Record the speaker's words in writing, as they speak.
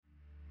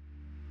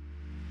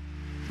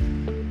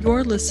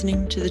You're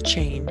listening to The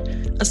Chain,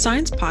 a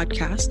science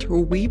podcast where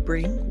we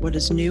bring what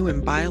is new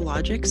in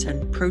biologics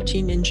and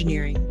protein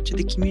engineering to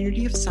the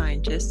community of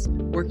scientists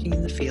working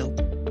in the field.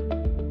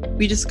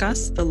 We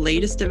discuss the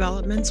latest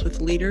developments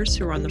with leaders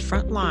who are on the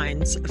front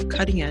lines of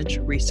cutting-edge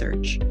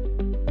research.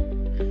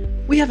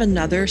 We have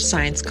another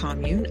Science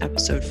Commune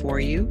episode for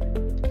you.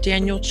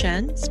 Daniel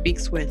Chen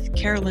speaks with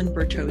Carolyn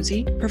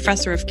Bertozzi,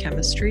 professor of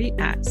chemistry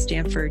at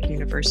Stanford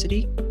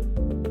University.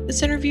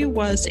 This interview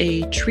was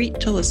a treat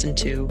to listen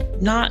to.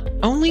 Not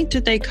only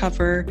did they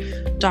cover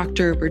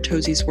Dr.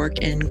 Bertozzi's work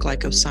in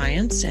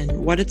glycoscience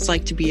and what it's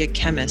like to be a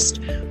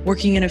chemist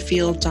working in a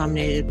field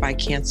dominated by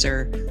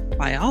cancer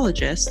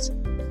biologists,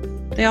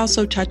 they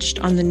also touched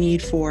on the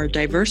need for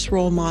diverse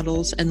role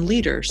models and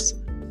leaders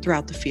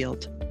throughout the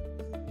field.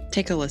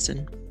 Take a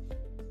listen.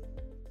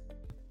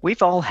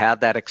 We've all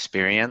had that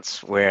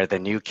experience where the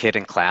new kid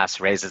in class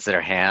raises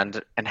their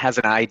hand and has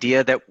an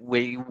idea that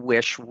we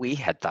wish we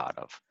had thought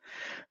of.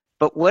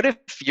 But what if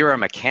you're a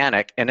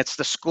mechanic and it's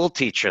the school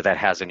teacher that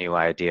has a new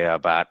idea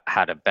about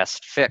how to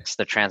best fix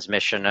the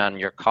transmission on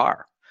your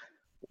car?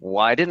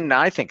 Why didn't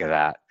I think of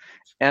that?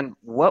 And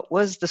what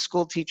was the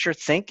school teacher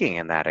thinking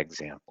in that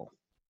example?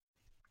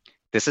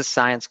 This is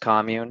Science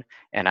Commune,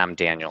 and I'm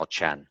Daniel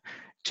Chen.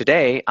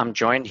 Today, I'm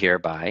joined here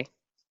by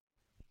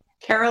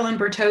Carolyn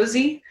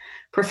Bertozzi,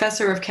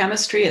 professor of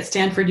chemistry at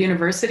Stanford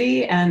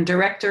University and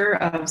director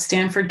of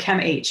Stanford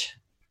ChemH.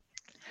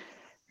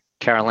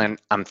 Carolyn,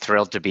 I'm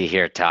thrilled to be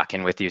here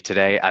talking with you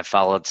today. I've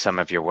followed some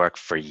of your work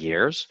for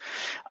years,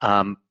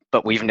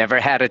 but we've never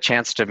had a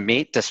chance to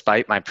meet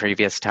despite my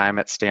previous time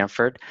at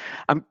Stanford.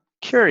 I'm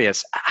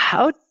curious,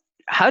 how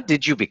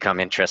did you become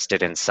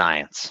interested in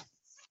science?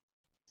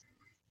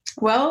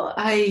 Well,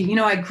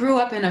 I grew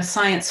up in a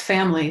science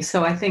family,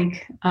 so I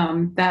think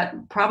that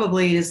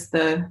probably is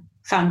the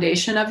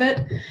foundation of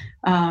it,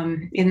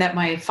 in that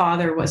my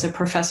father was a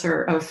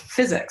professor of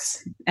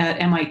physics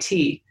at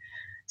MIT.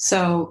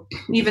 So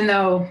even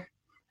though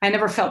I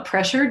never felt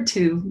pressured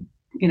to,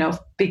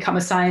 become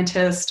a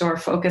scientist or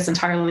focus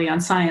entirely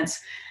on science,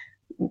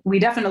 we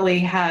definitely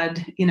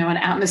had, an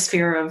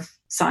atmosphere of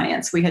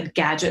science. We had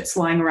gadgets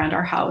lying around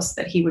our house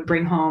that he would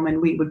bring home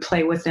and we would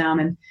play with them,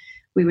 and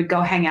we would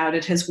go hang out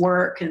at his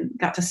work and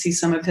got to see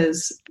some of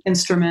his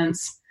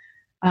instruments.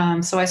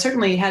 So I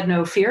certainly had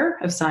no fear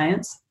of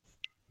science.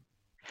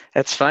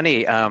 It's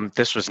funny,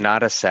 this was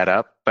not a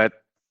setup, but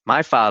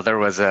my father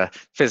was a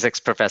physics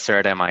professor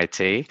at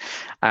MIT,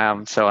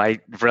 so I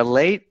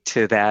relate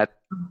to that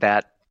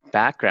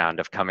background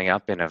of coming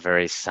up in a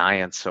very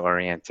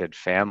science-oriented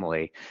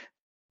family.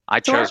 I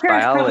chose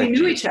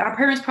biology. Our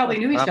parents probably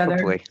knew each other.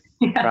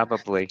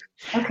 Probably.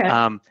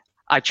 Okay.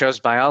 I chose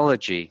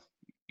biology.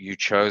 You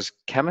chose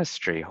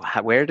chemistry.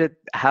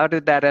 How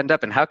did that end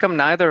up, and how come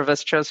neither of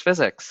us chose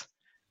physics?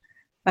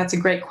 That's a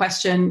great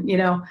question.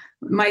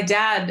 My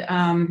dad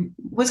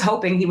was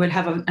hoping he would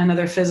have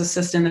another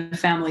physicist in the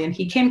family, and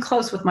he came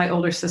close with my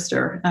older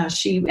sister.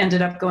 She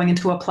ended up going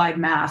into applied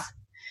math.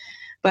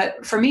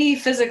 But for me,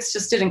 physics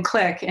just didn't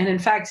click. And in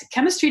fact,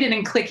 chemistry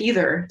didn't click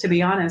either, to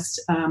be honest.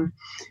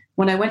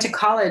 When I went to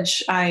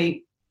college,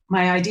 my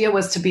idea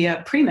was to be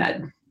a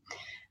pre-med.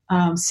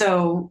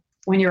 So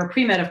when you're a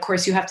pre-med, of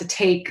course, you have to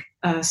take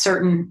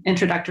certain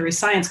introductory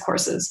science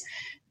courses.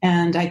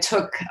 And I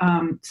took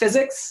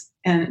physics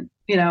and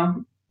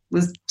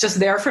was just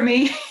there for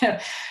me. And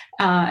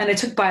I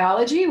took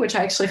biology, which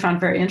I actually found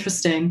very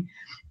interesting.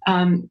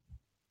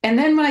 And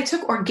then when I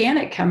took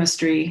organic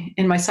chemistry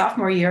in my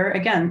sophomore year,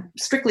 again,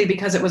 strictly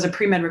because it was a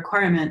pre-med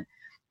requirement,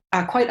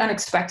 quite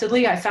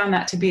unexpectedly, I found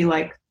that to be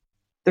like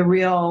the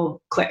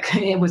real click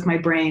with my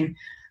brain.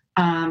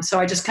 So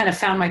I just kind of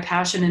found my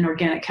passion in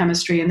organic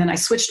chemistry. And then I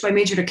switched my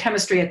major to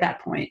chemistry at that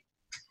point.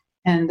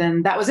 And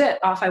then that was it.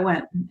 Off I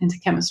went into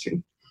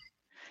chemistry.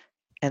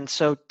 And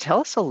so tell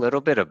us a little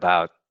bit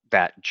about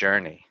that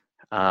journey.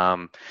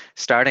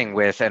 Starting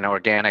with an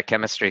organic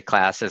chemistry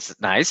class is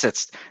nice.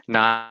 It's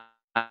not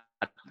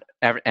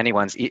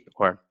anyone's,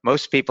 or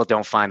most people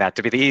don't find that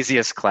to be the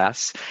easiest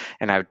class.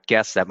 And I would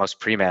guess that most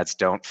pre-meds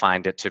don't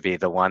find it to be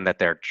the one that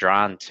they're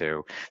drawn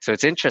to. So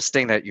it's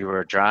interesting that you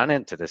were drawn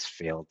into this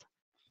field.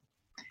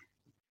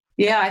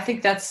 Yeah, I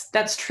think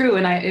that's true.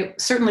 And it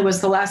certainly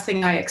was the last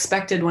thing I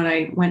expected when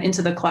I went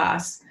into the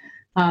class.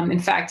 In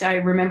fact, I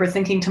remember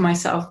thinking to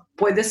myself,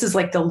 boy, this is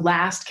like the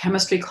last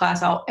chemistry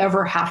class I'll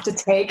ever have to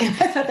take. And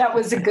I thought that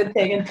was a good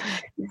thing, and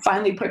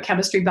finally put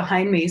chemistry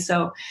behind me.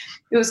 So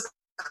it was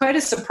quite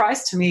a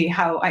surprise to me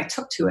how I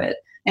took to it.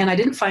 And I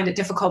didn't find it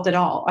difficult at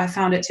all. I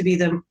found it to be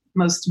the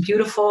most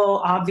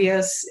beautiful,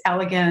 obvious,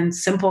 elegant,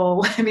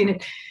 simple. I mean,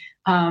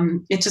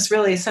 it just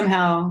really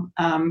somehow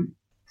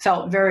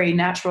felt very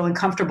natural and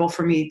comfortable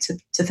for me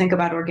to think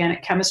about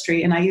organic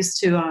chemistry. And I used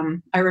to,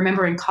 I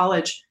remember in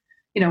college,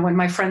 when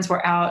my friends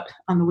were out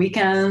on the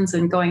weekends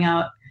and going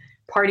out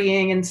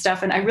partying and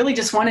stuff, and I really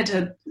just wanted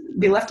to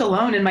be left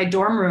alone in my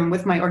dorm room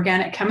with my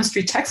organic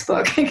chemistry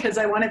textbook because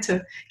I wanted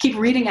to keep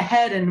reading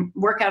ahead and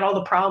work out all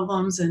the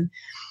problems, and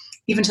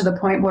even to the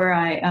point where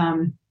I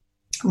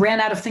ran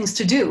out of things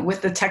to do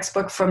with the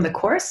textbook from the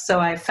course. So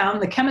I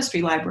found the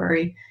chemistry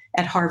library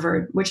at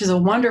Harvard, which is a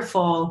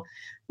wonderful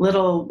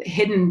little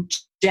hidden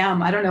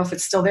gem. I don't know if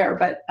it's still there,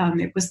 but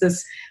it was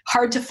this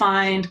hard to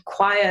find,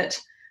 quiet,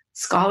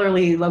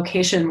 scholarly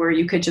location where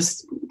you could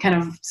just kind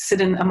of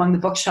sit in among the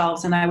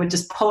bookshelves, and I would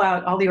just pull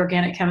out all the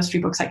organic chemistry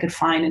books I could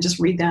find and just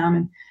read them.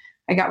 And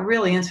I got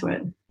really into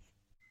it.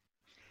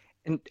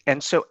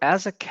 And so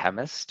as a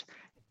chemist,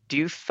 do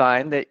you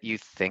find that you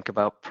think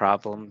about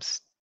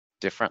problems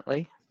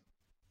differently?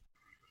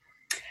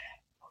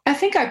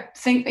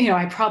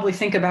 I probably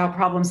think about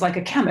problems like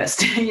a chemist,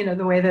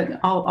 the way that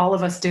all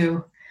of us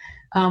do,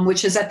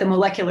 which is at the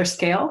molecular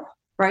scale,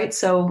 right?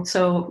 So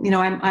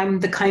I'm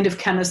the kind of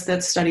chemist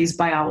that studies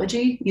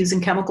biology using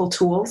chemical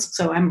tools.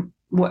 So I'm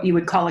what you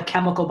would call a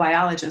chemical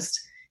biologist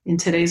in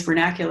today's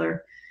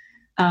vernacular.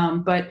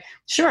 But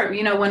sure,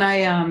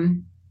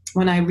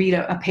 when I read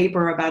a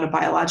paper about a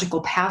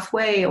biological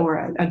pathway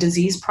or a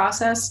disease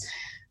process,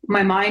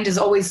 my mind is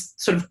always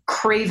sort of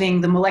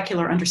craving the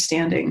molecular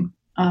understanding.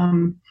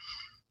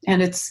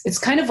 And it's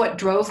kind of what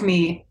drove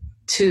me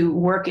to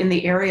work in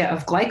the area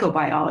of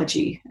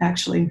glycobiology,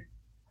 actually,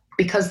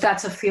 because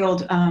that's a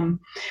field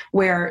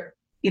where,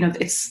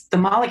 the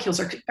molecules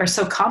are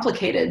so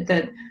complicated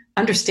that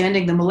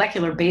understanding the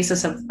molecular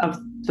basis of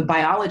the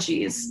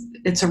biology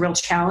it's a real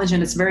challenge,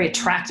 and it's very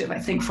attractive, I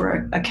think,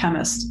 for a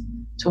chemist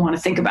to want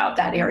to think about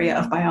that area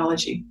of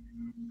biology.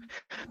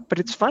 But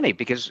it's funny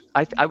because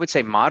I would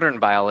say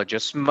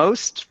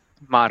most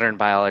modern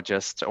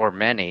biologists, or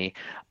many,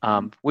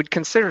 would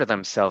consider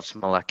themselves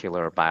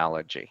molecular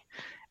biology.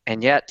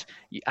 And yet,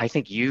 I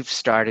think you've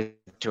started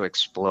to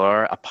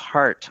explore a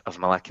part of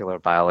molecular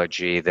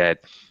biology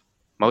that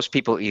most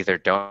people either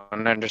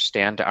don't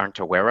understand, aren't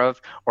aware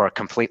of, or are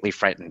completely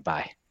frightened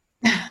by.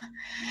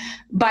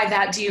 By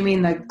that, do you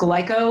mean the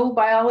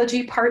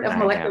glycobiology part of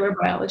molecular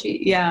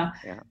biology? Yeah.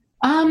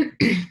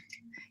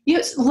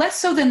 Less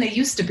so than they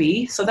used to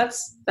be. So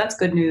that's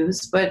good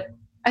news. But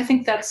I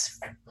think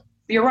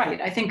you're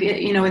right. I think,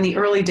 in the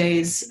early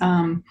days,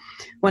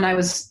 when I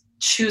was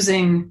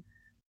choosing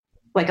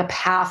like a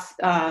path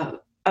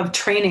of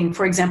training,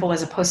 for example,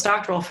 as a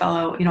postdoctoral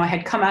fellow, I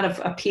had come out of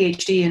a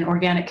PhD in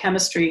organic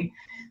chemistry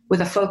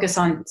with a focus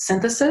on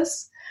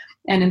synthesis,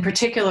 and in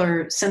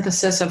particular,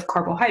 synthesis of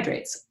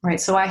carbohydrates, right?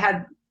 So I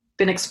had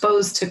been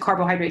exposed to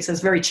carbohydrates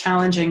as very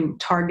challenging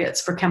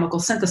targets for chemical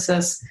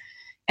synthesis.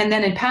 And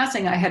then in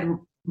passing, I had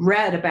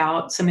read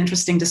about some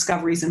interesting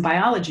discoveries in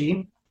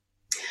biology.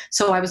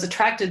 So I was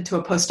attracted to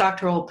a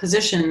postdoctoral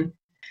position.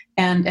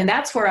 And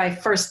that's where I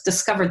first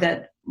discovered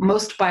that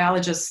most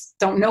biologists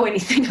don't know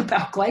anything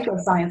about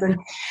glycoscience,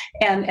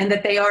 and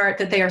that they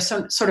are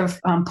sort of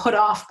put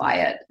off by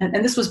it.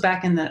 And this was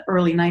back in the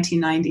early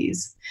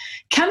 1990s.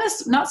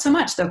 Chemists, not so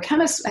much, though.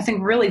 Chemists, I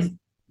think, really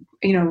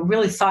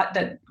thought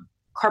that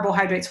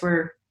carbohydrates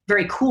were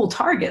very cool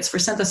targets for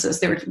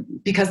synthesis.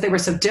 Because they were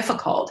so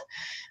difficult.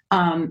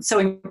 So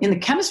in the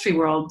chemistry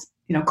world,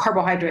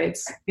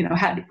 carbohydrates,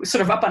 had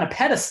sort of up on a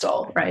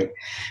pedestal, right?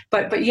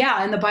 But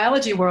yeah, in the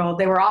biology world,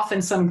 they were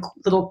often some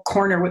little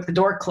corner with the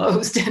door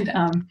closed,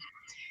 and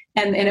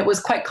it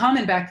was quite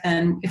common back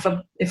then.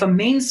 If a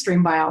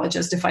mainstream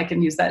biologist, if I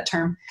can use that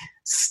term,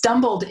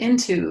 stumbled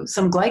into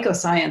some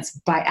glycoscience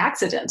by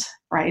accident,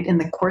 right, in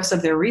the course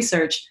of their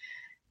research,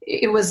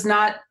 it was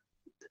not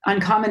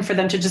uncommon for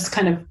them to just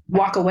kind of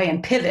walk away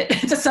and pivot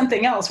to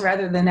something else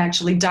rather than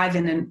actually dive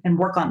in and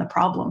work on the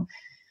problem.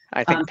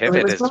 I think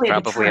pivot is really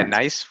probably a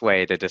nice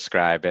way to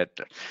describe it.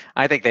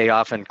 I think they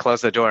often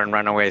close the door and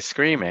run away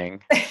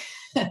screaming.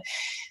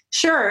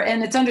 Sure,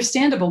 and it's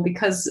understandable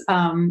because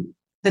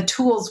the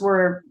tools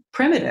were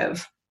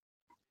primitive,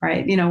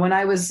 right? When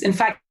I was, in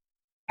fact,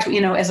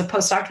 as a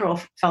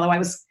postdoctoral fellow, I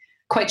was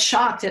quite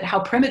shocked at how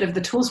primitive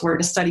the tools were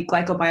to study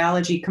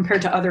glycobiology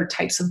compared to other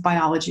types of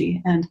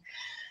biology. And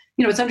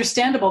it's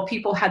understandable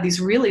people had these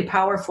really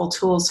powerful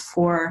tools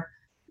for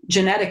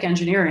genetic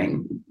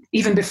engineering,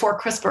 even before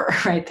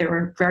CRISPR, right? There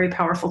were very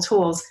powerful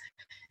tools.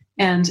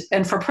 And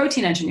for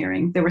protein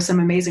engineering, there were some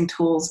amazing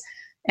tools.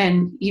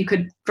 And you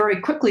could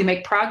very quickly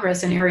make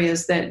progress in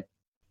areas that,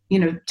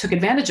 took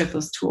advantage of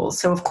those tools.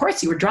 So of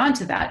course you were drawn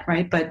to that,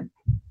 right? But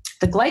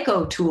the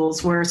glyco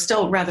tools were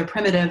still rather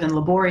primitive and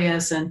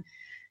laborious, and it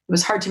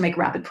was hard to make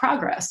rapid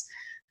progress.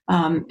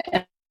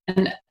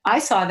 And I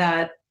saw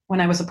that when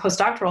I was a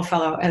postdoctoral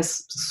fellow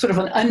as sort of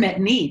an unmet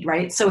need,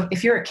 right? So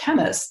if you're a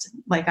chemist,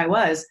 like I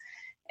was,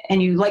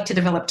 and you like to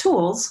develop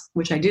tools,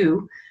 which I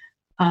do,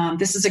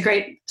 this is a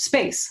great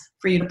space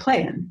for you to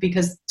play in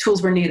because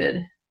tools were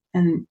needed.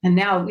 And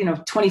now,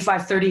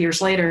 25, 30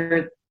 years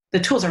later, the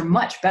tools are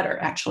much better,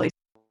 actually.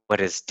 What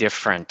is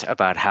different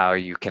about how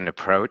you can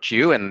approach,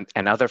 you and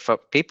other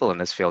people in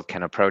this field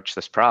can approach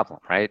this problem,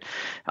 right?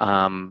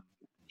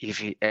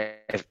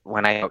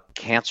 When I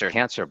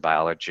cancer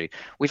biology,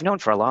 we've known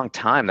for a long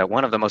time that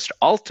one of the most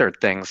altered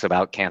things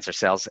about cancer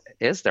cells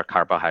is their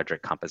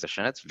carbohydrate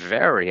composition. It's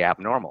very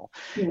abnormal.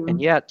 Yeah.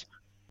 And yet,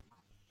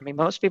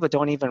 most people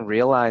don't even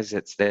realize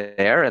it's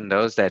there, and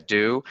those that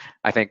do,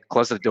 I think,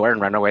 close the door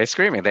and run away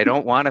screaming. They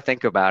don't want to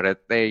think about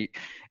it.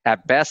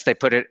 At best, they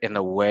put it in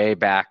the way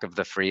back of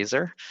the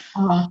freezer.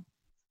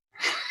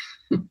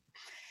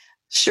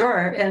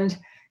 Sure. And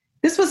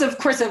this was, of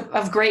course,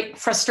 of great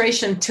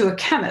frustration to a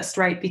chemist,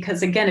 right?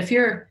 Because again, if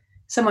you're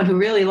someone who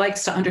really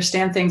likes to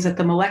understand things at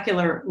the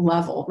molecular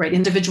level, right,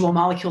 individual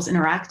molecules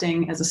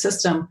interacting as a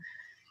system,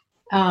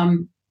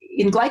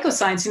 in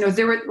glycoscience,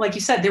 there were, like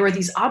you said, there were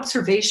these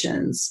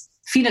observations,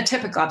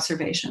 phenotypic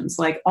observations,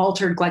 like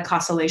altered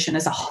glycosylation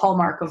as a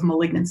hallmark of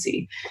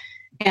malignancy.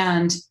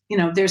 And,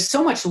 there's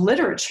so much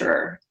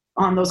literature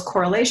on those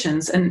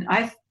correlations. And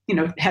I,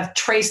 have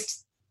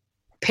traced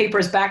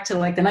papers back to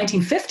like the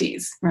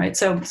 1950s, right?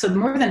 So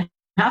more than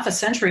half a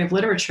century of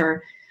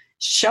literature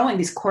showing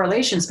these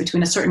correlations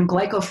between a certain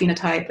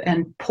glycophenotype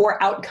and poor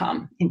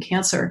outcome in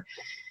cancer.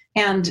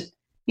 And,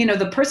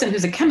 the person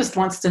who's a chemist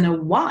wants to know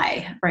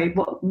why, right?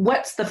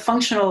 What's the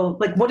functional,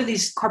 like, what are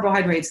these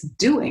carbohydrates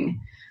doing?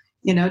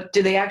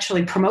 Do they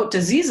actually promote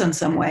disease in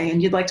some way?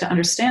 And you'd like to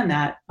understand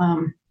that.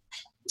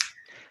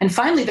 And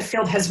finally, the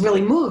field has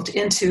really moved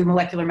into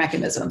molecular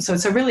mechanisms. So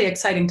it's a really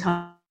exciting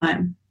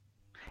time.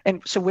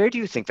 And so where do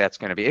you think that's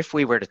going to be? If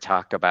we were to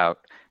talk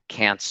about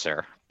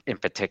cancer in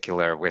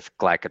particular with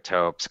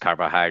glycotopes,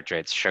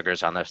 carbohydrates,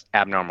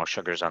 abnormal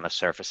sugars on the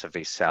surface of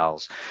these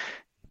cells,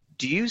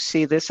 do you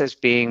see this as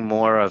being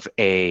more of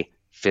a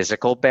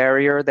physical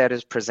barrier that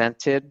is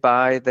presented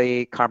by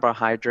the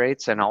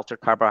carbohydrates and altered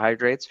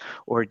carbohydrates,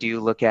 or do you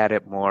look at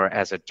it more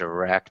as a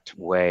direct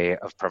way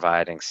of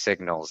providing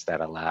signals that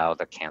allow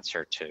the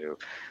cancer to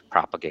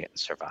propagate and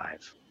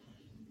survive?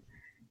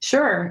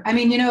 Sure. I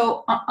mean,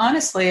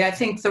 honestly, I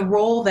think the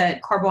role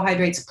that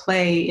carbohydrates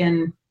play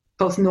in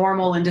both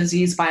normal and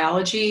disease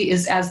biology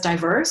is as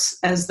diverse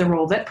as the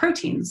role that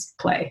proteins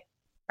play,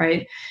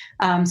 right?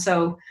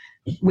 So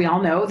we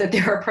all know that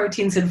there are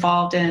proteins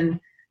involved in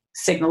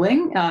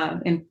signaling,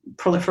 in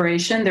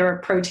proliferation. There are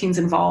proteins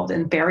involved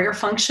in barrier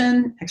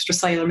function,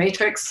 extracellular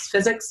matrix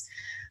physics.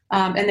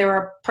 And there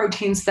are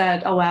proteins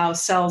that allow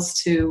cells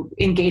to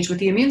engage with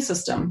the immune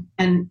system.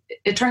 And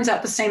it turns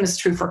out the same is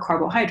true for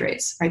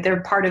carbohydrates, right?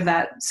 They're part of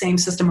that same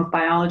system of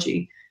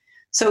biology.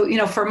 So,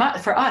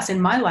 for us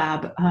in my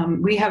lab,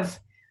 we have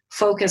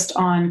focused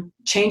on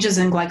changes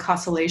in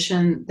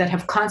glycosylation that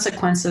have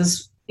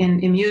consequences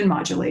in immune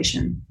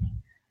modulation.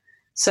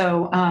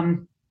 So,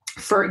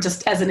 for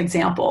just as an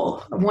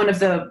example, one of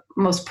the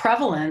most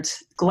prevalent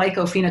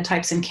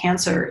glycophenotypes in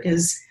cancer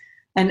is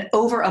an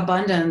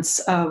overabundance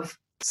of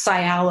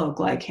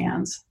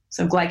sialoglycans,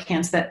 so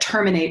glycans that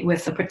terminate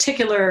with a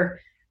particular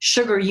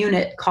sugar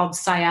unit called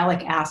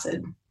sialic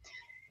acid.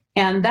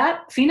 And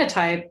that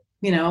phenotype,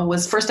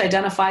 was first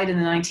identified in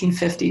the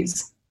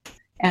 1950s.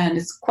 And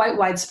it's quite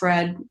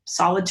widespread,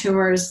 solid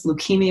tumors,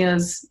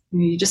 leukemias,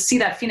 you just see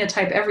that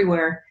phenotype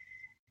everywhere.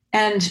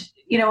 And,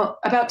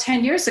 about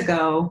 10 years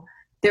ago,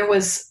 there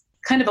was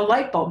kind of a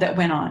light bulb that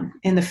went on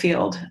in the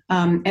field.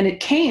 And it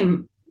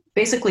came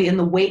basically in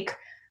the wake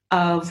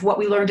of what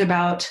we learned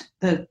about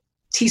the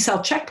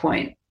T-cell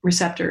checkpoint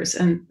receptors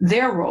and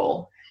their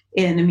role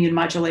in immune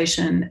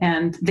modulation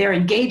and their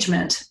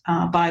engagement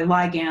by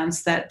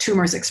ligands that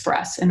tumors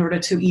express in order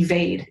to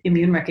evade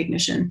immune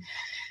recognition.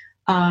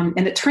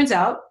 And it turns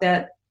out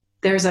that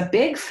there's a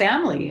big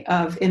family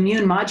of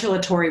immune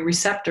modulatory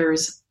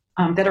receptors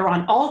that are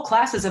on all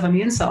classes of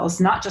immune cells,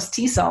 not just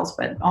T cells,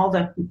 but all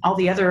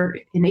the other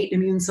innate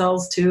immune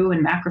cells too,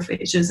 and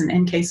macrophages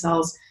and NK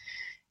cells.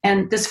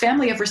 And this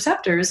family of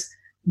receptors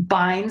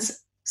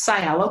binds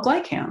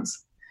sialoglycans.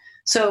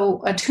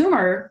 So a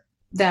tumor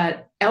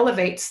that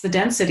elevates the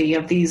density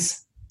of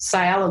these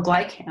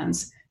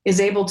sialoglycans is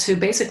able to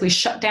basically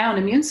shut down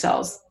immune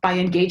cells by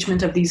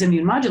engagement of these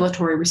immune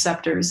modulatory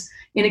receptors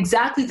in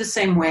exactly the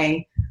same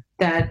way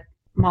that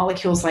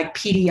molecules like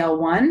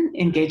PD-L1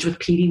 engage with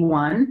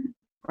PD-1,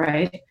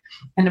 right?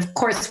 And of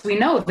course, we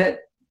know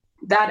that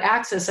that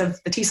axis of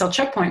the T-cell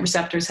checkpoint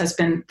receptors has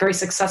been very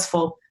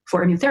successful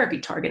for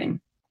immunotherapy targeting.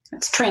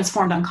 It's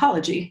transformed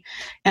oncology.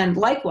 And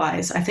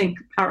likewise, I think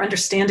our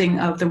understanding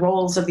of the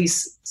roles of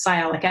these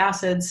sialic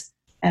acids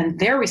and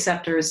their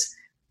receptors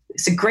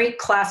is a great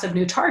class of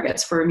new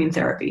targets for immune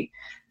therapy.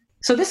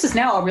 So this is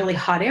now a really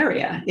hot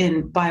area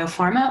in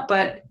biopharma,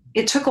 but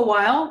it took a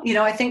while,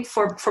 I think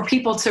for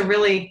people to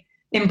really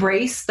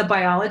embrace the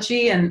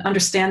biology and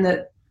understand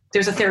that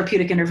there's a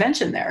therapeutic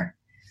intervention there.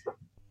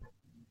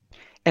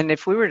 And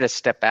if we were to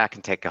step back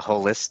and take a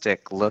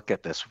holistic look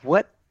at this,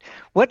 what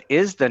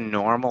is the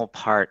normal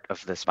part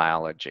of this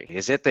biology?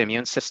 Is it the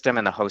immune system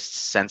and the host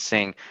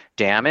sensing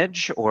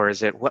damage, or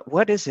is it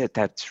what is it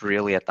that's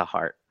really at the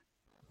heart?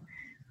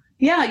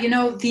 Yeah,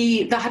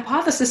 the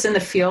hypothesis in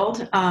the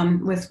field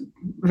with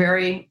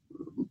very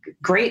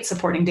great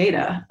supporting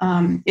data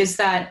is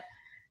that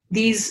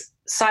these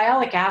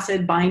sialic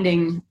acid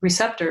binding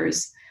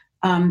receptors,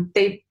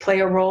 they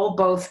play a role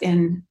both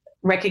in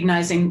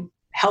recognizing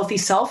healthy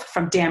self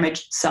from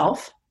damaged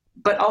self,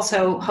 but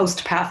also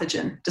host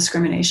pathogen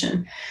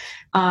discrimination.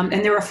 And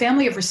there are a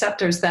family of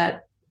receptors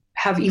that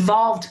have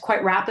evolved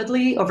quite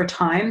rapidly over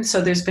time. So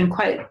there's been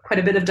quite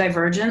a bit of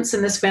divergence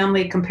in this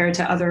family compared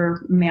to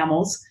other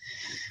mammals,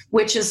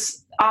 which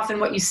is often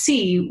what you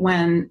see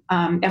when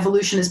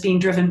evolution is being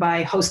driven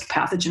by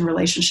host-pathogen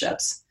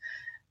relationships.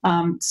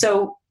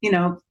 So,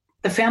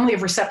 the family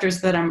of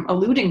receptors that I'm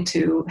alluding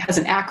to has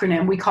an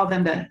acronym. We call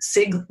them the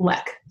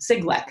SIGLEC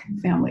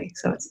family.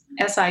 So it's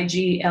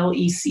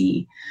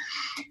SIGLEC.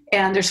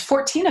 And there's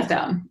 14 of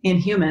them in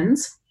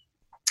humans.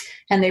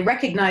 And they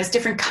recognize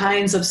different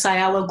kinds of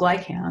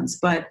sialoglycans,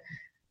 but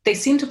they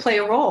seem to play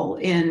a role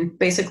in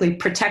basically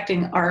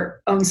protecting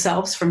our own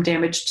selves from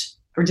damaged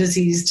or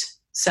diseased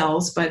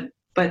cells, but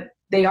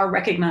they are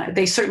recognized.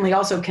 They certainly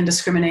also can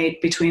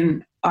discriminate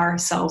between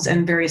ourselves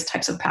and various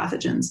types of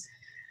pathogens.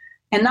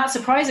 And not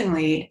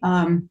surprisingly,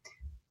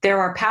 there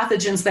are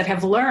pathogens that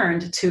have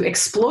learned to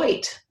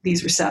exploit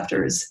these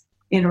receptors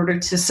in order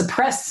to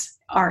suppress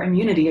our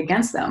immunity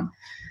against them.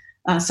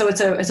 So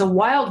it's a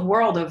wild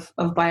world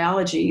of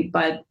biology,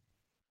 but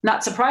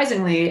not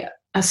surprisingly,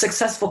 a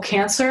successful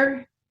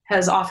cancer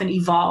has often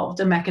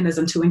evolved a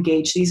mechanism to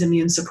engage these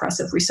immune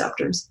suppressive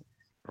receptors.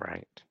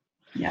 Right.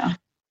 Yeah.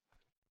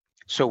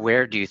 So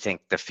where do you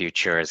think the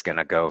future is going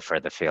to go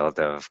for the field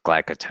of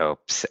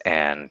glycotopes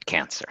and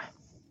cancer?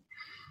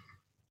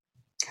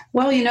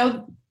 Well,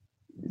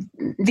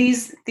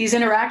 these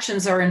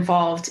interactions are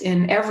involved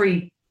in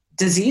every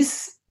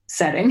disease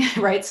setting,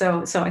 right?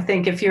 So I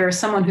think if you're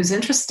someone who's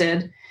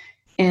interested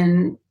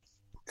in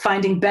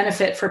finding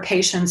benefit for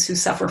patients who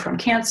suffer from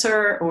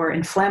cancer or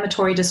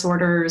inflammatory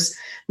disorders,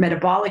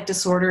 metabolic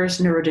disorders,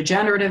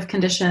 neurodegenerative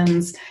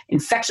conditions,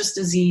 infectious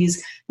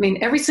disease,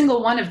 every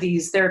single one of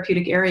these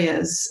therapeutic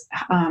areas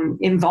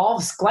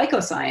involves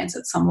glycoscience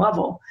at some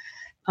level.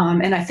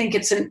 And I think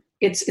it's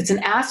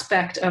an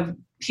aspect of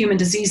human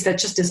disease that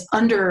just is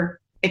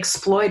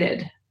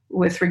underexploited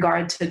with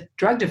regard to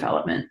drug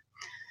development.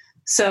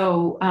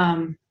 So,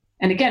 and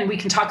again, we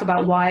can talk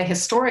about why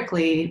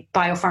historically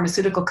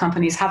biopharmaceutical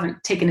companies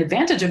haven't taken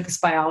advantage of this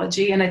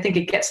biology. And I think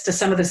it gets to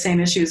some of the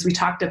same issues we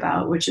talked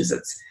about, which is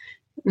it's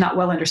not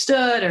well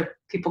understood, or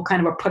people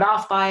kind of were put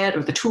off by it,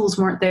 or the tools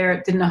weren't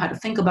there, didn't know how to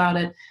think about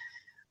it.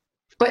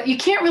 But you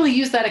can't really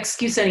use that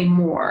excuse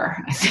anymore,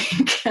 I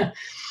think.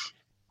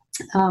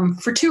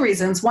 For two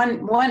reasons.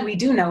 One, we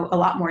do know a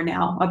lot more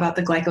now about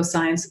the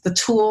glycoscience. The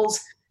tools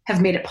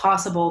have made it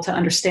possible to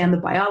understand the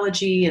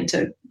biology and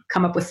to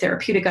come up with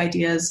therapeutic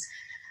ideas.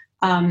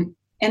 And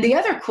the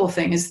other cool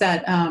thing is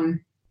that,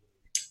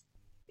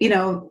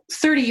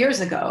 30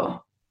 years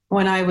ago,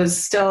 when I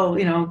was still,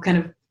 kind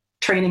of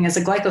training as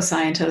a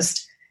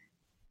glycoscientist,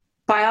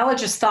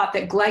 biologists thought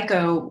that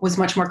glyco was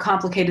much more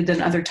complicated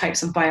than other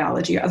types of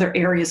biology, other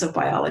areas of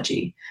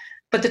biology.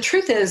 But the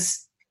truth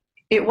is,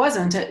 it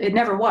wasn't. It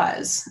never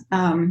was.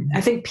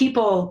 I think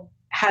people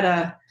had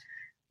a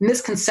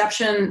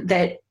misconception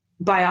that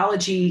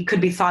biology could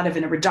be thought of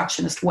in a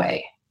reductionist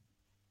way,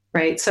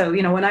 right? So,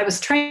 when I was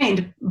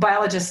trained,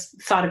 biologists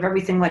thought of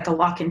everything like a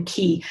lock and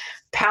key,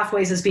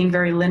 pathways as being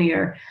very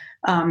linear,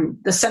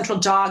 the central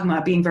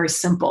dogma being very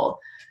simple.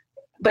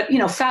 But,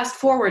 fast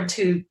forward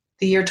to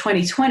the year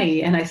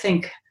 2020, and I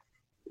think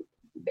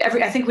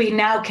we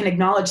now can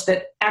acknowledge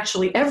that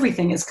actually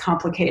everything is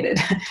complicated.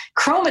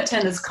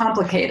 Chromatin is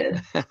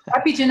complicated.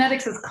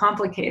 Epigenetics is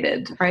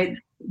complicated, right?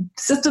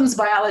 Systems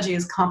biology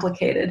is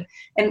complicated.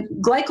 And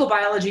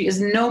glycobiology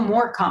is no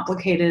more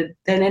complicated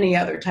than any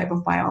other type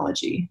of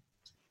biology.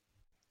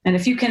 And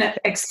if you can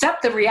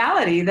accept the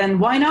reality, then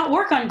why not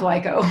work on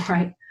glyco,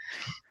 right?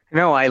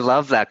 No, I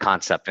love that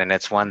concept, and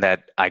it's one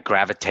that I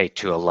gravitate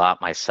to a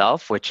lot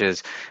myself, which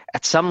is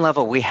at some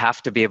level we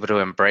have to be able to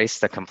embrace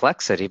the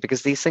complexity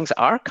because these things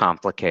are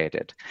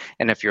complicated.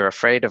 And if you're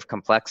afraid of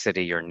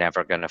complexity, you're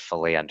never going to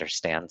fully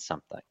understand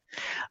something.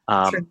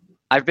 Sure.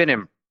 I've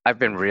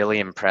been really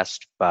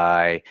impressed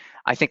by,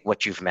 I think,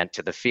 what you've meant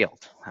to the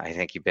field. I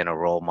think you've been a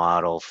role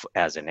model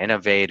as an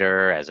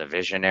innovator, as a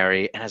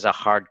visionary, and as a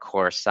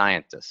hardcore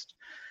scientist.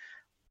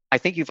 I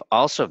think you've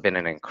also been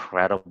an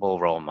incredible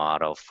role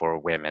model for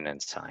women in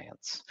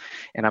science.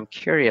 And I'm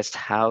curious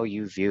how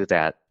you view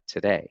that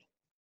today.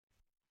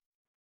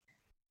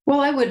 Well,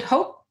 I would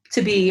hope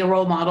to be a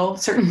role model,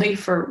 certainly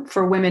for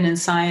women in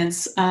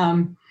science,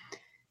 and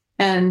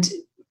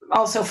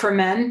also for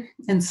men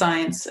in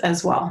science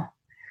as well.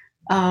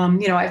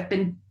 I've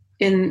been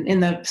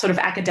in the sort of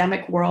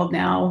academic world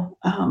now.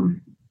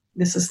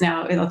 This is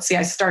now,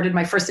 I started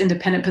my first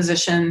independent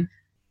position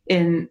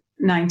in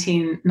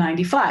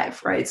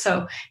 1995, right?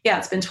 So yeah,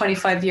 it's been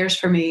 25 years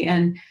for me,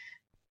 and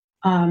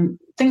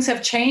things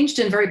have changed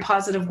in very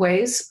positive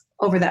ways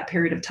over that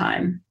period of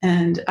time.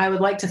 And I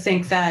would like to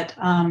think that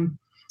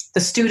the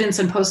students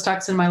and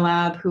postdocs in my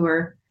lab, who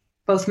are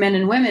both men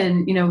and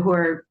women, who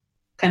are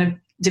kind of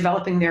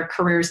developing their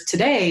careers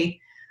today,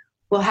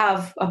 will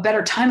have a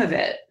better time of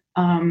it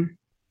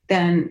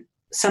than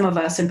some of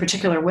us, in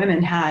particular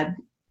women, had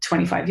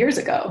 25 years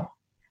ago.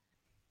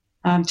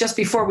 Just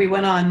before we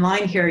went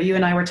online here, you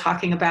and I were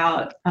talking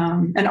about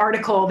an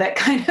article that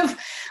kind of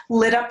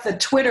lit up the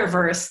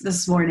Twitterverse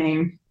this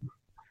morning.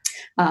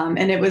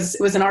 And it was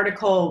an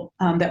article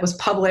that was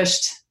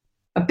published,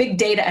 a big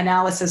data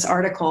analysis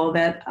article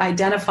that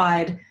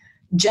identified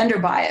gender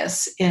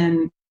bias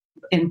in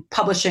in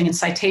publishing and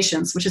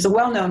citations, which is a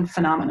well-known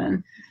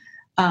phenomenon,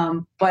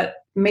 but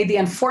made the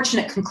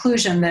unfortunate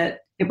conclusion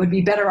that it would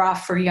be better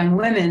off for young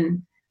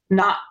women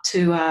not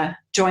to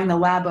join the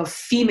lab of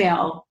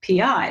female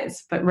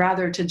PIs, but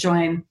rather to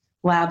join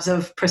labs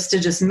of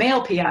prestigious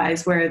male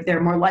PIs where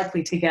they're more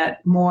likely to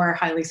get more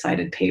highly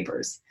cited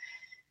papers.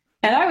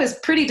 And I was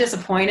pretty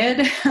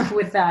disappointed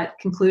with that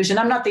conclusion.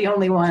 I'm not the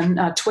only one.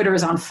 Twitter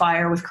is on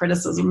fire with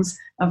criticisms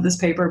of this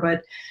paper,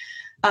 but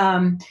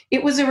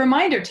it was a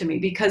reminder to me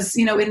because,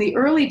 in the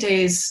early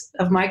days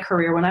of my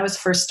career, when I was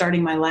first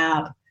starting my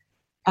lab,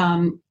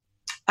 I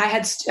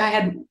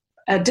had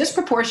a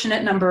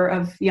disproportionate number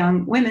of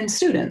young women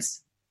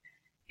students.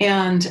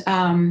 And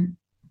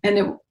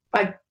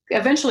I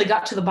eventually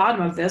got to the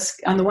bottom of this.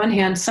 On the one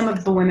hand, some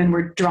of the women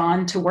were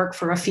drawn to work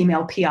for a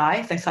female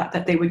PI. They thought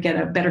that they would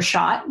get a better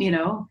shot,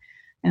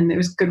 and there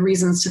was good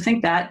reasons to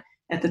think that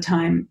at the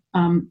time.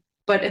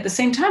 But at the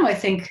same time, I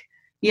think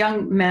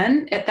young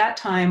men at that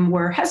time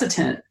were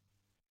hesitant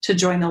to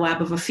join the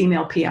lab of a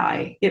female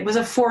PI. It was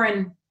a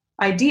foreign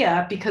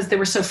idea because there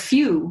were so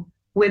few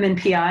women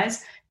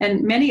PIs,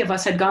 and many of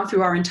us had gone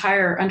through our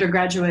entire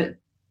undergraduate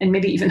and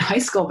maybe even high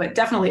school, but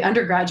definitely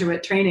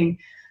undergraduate training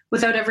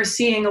without ever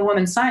seeing a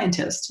woman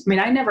scientist. I mean,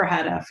 I never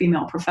had a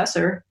female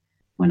professor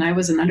when I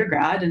was an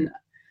undergrad, and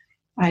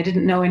I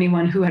didn't know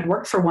anyone who had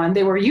worked for one.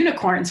 They were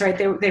unicorns, right?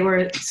 They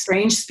were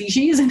strange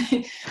species, and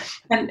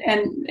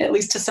at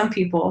least to some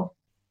people.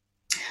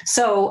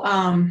 So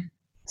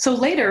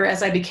later,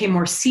 as I became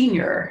more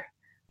senior,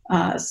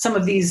 some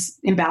of these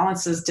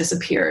imbalances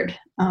disappeared.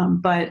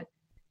 But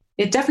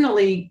it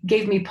definitely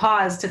gave me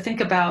pause to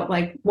think about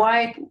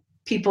why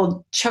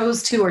people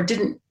chose to or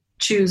didn't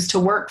choose to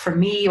work for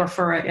me or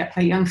for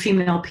a young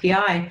female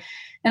PI.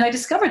 And I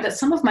discovered that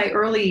some of my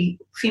early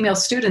female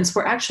students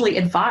were actually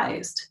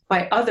advised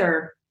by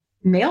other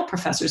male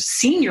professors,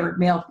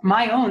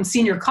 my own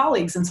senior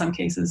colleagues in some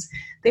cases.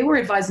 They were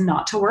advised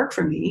not to work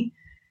for me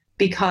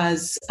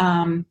because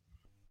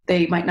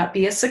they might not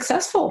be as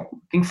successful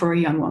working for a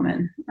young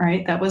woman,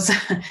 right? That was,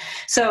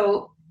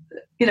 so,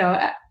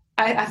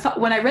 I thought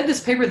when I read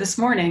this paper this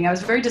morning, I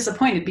was very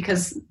disappointed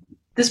because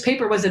this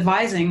paper was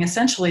advising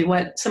essentially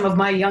what some of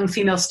my young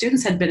female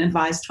students had been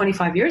advised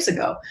 25 years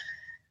ago.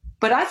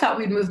 But I thought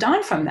we'd moved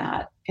on from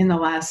that in the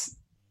last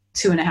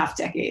 2.5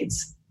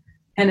 decades.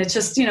 And it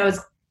just, it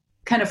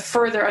kind of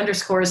further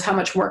underscores how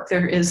much work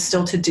there is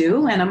still to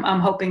do. And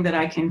I'm hoping that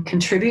I can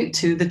contribute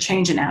to the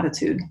change in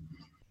attitude.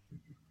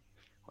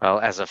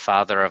 Well, as a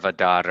father of a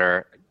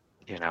daughter,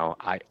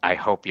 I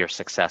hope you're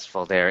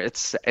successful there.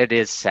 It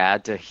is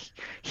sad to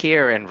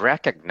hear and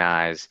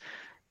recognize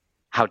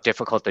how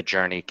difficult the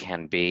journey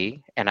can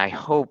be. And I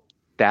hope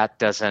that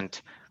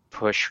doesn't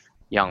push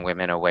young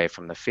women away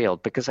from the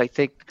field, because I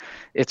think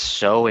it's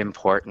so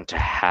important to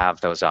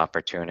have those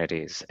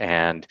opportunities.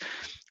 And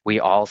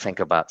we all think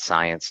about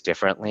science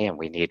differently, and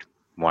we need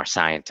more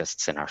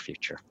scientists in our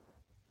future.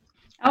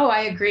 Oh,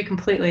 I agree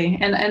completely.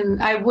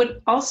 And I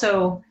would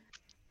also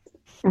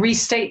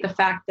restate the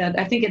fact that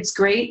I think it's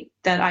great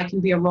that I can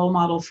be a role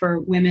model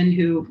for women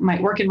who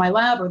might work in my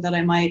lab or that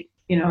I might,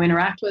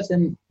 interact with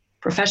and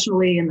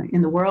professionally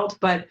in the world.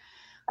 But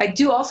I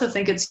do also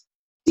think it's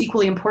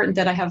equally important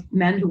that I have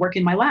men who work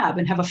in my lab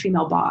and have a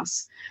female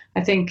boss.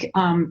 I think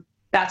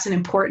that's an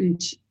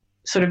important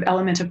sort of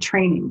element of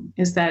training,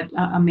 is that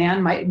a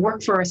man might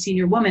work for a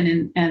senior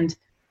woman, and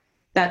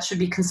that should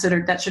be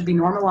considered, that should be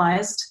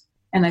normalized.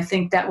 And I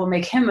think that will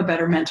make him a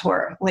better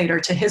mentor later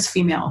to his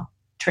female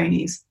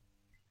trainees.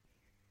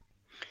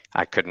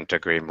 I couldn't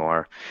agree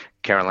more.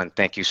 Carolyn,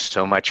 thank you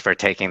so much for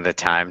taking the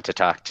time to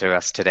talk to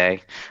us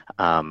today.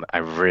 I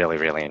really,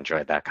 really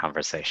enjoyed that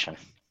conversation.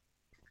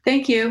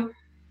 Thank you.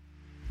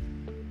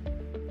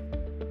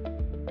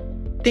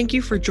 Thank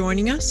you for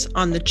joining us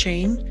on The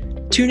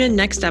Chain. Tune in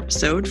next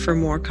episode for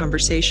more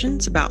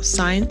conversations about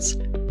science,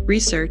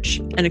 research,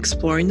 and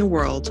exploring the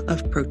world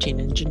of protein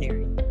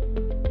engineering.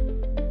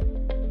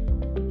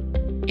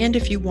 And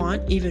if you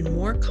want even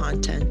more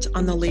content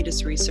on the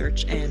latest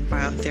research and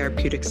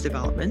biotherapeutics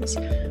developments,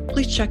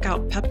 please check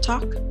out Pep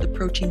Talk, the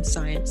Protein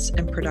Science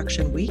and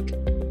Production Week.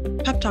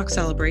 Pep Talk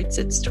celebrates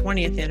its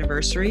 20th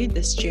anniversary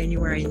this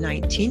January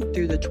 19th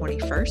through the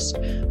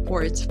 21st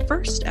for its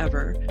first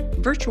ever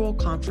virtual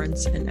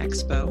conference and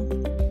expo.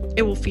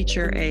 It will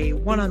feature a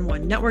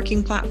one-on-one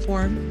networking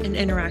platform, an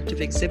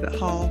interactive exhibit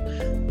hall,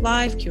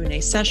 live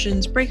Q&A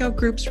sessions, breakout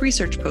groups,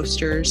 research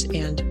posters,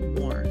 and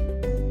more.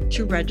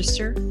 To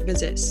register,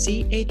 visit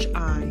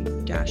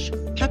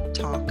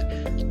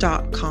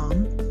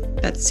chi-peptalk.com.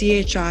 That's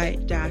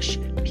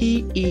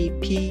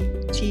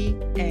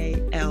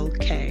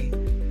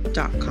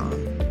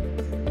chi-peptalk.com.